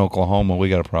stopping in Oklahoma? We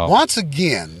got a problem. Once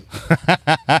again,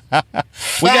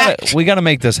 we got to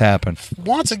make this happen.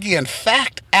 Once again,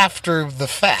 fact after the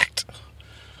fact.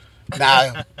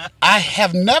 Now, I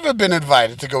have never been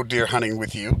invited to go deer hunting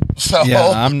with you. So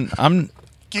yeah, I'm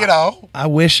You know, I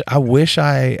wish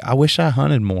I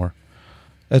hunted more.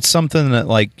 It's something that,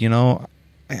 like, you know,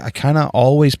 I kind of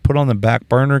always put on the back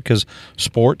burner because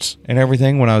sports and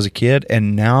everything when I was a kid,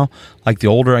 and now, like, the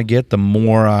older I get, the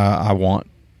more I want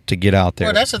to get out there.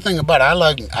 well, that's the thing about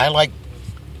it. I like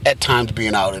at times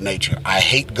being out in nature. I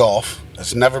hate golf.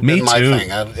 It's never Me been my too.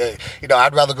 thing.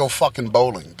 I'd rather go fucking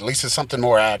bowling. At least it's something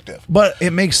more active. But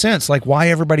it makes sense, like, why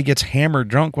everybody gets hammered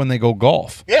drunk when they go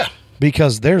golf. Yeah,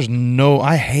 Because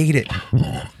I hate it.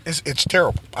 it's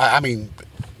terrible. I mean,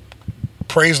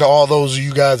 praise to all those of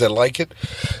you guys that like it.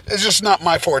 It's just not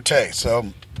my forte. So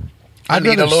I I'd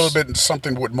need a rather little bit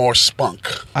something with more spunk.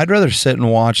 I'd rather sit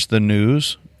and watch the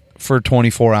news for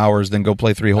 24 hours than go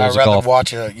play 3 holes I'd of rather golf.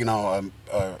 watch a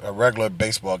regular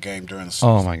baseball game during the season.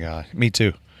 Oh my god, me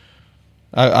too.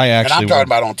 I and actually I'm talking would.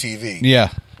 about on TV. Yeah.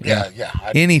 Yeah.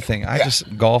 Anything. I Yeah.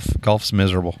 just golf's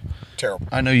miserable. Terrible.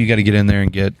 I know you got to get in there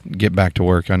and get back to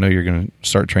work. I know you're going to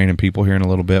start training people here in a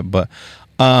little bit, but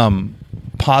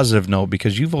positive note,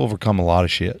 because you've overcome a lot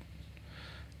of shit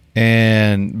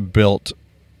and built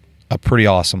a pretty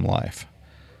awesome life.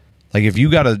 Like, if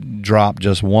you got to drop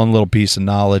just one little piece of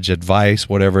knowledge, advice,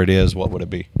 whatever it is, what would it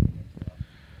be?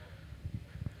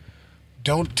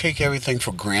 Don't take everything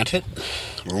for granted.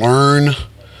 Learn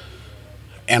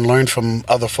from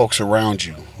other folks around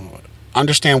you.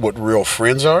 Understand what real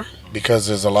friends are, because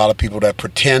there's a lot of people that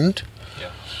pretend.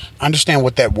 Understand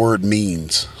what that word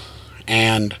means,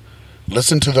 and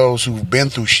listen to those who've been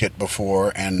through shit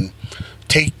before, and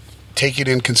take it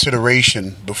in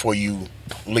consideration before you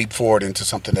leap forward into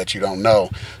something that you don't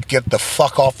know. Get the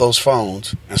fuck off those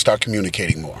phones and start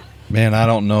communicating more. Man, I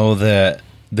don't know that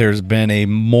there's been a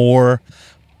more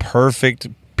perfect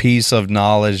piece of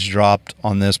knowledge dropped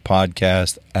on this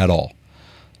podcast at all.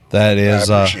 That is,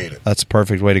 I appreciate it. That's a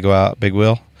perfect way to go out, Big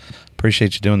Will.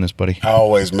 Appreciate you doing this, buddy.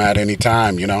 Always, Matt,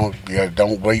 anytime, you know. Yeah,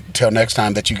 don't wait until next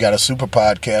time that you got a super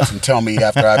podcast and tell me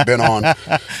after I've been on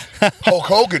Hulk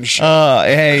Hogan shit.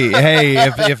 Hey,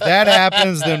 if that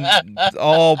happens, then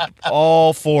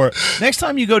all for it. Next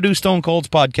time you go do Stone Cold's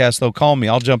podcast, though, call me.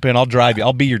 I'll jump in. I'll drive you.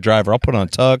 I'll be your driver. I'll put on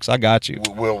a tux. I got you.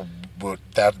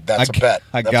 That's a bet.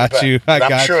 I That's got a bet. you. But I'm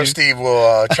got sure you. Steve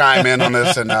will chime in on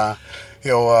this, and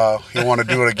he'll want to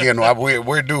do it again.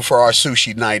 We're due for our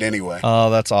sushi night anyway. Oh,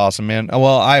 that's awesome, man.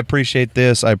 Well, I appreciate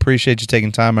this. I appreciate you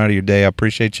taking time out of your day. I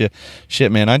appreciate you.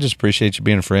 Shit, man, I just appreciate you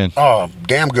being a friend. Oh,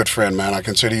 damn good friend, man. I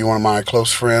consider you one of my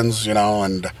close friends, you know,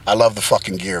 and I love the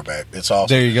fucking gear, babe. It's awesome.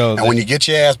 There you go. And when you get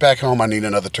your ass back home, I need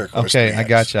another turquoise. Okay, I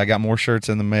got you. I got more shirts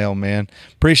in the mail, man.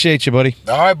 Appreciate you, buddy.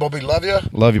 All right, Bobby. Love you.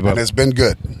 Love you, And buddy. it's been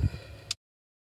good.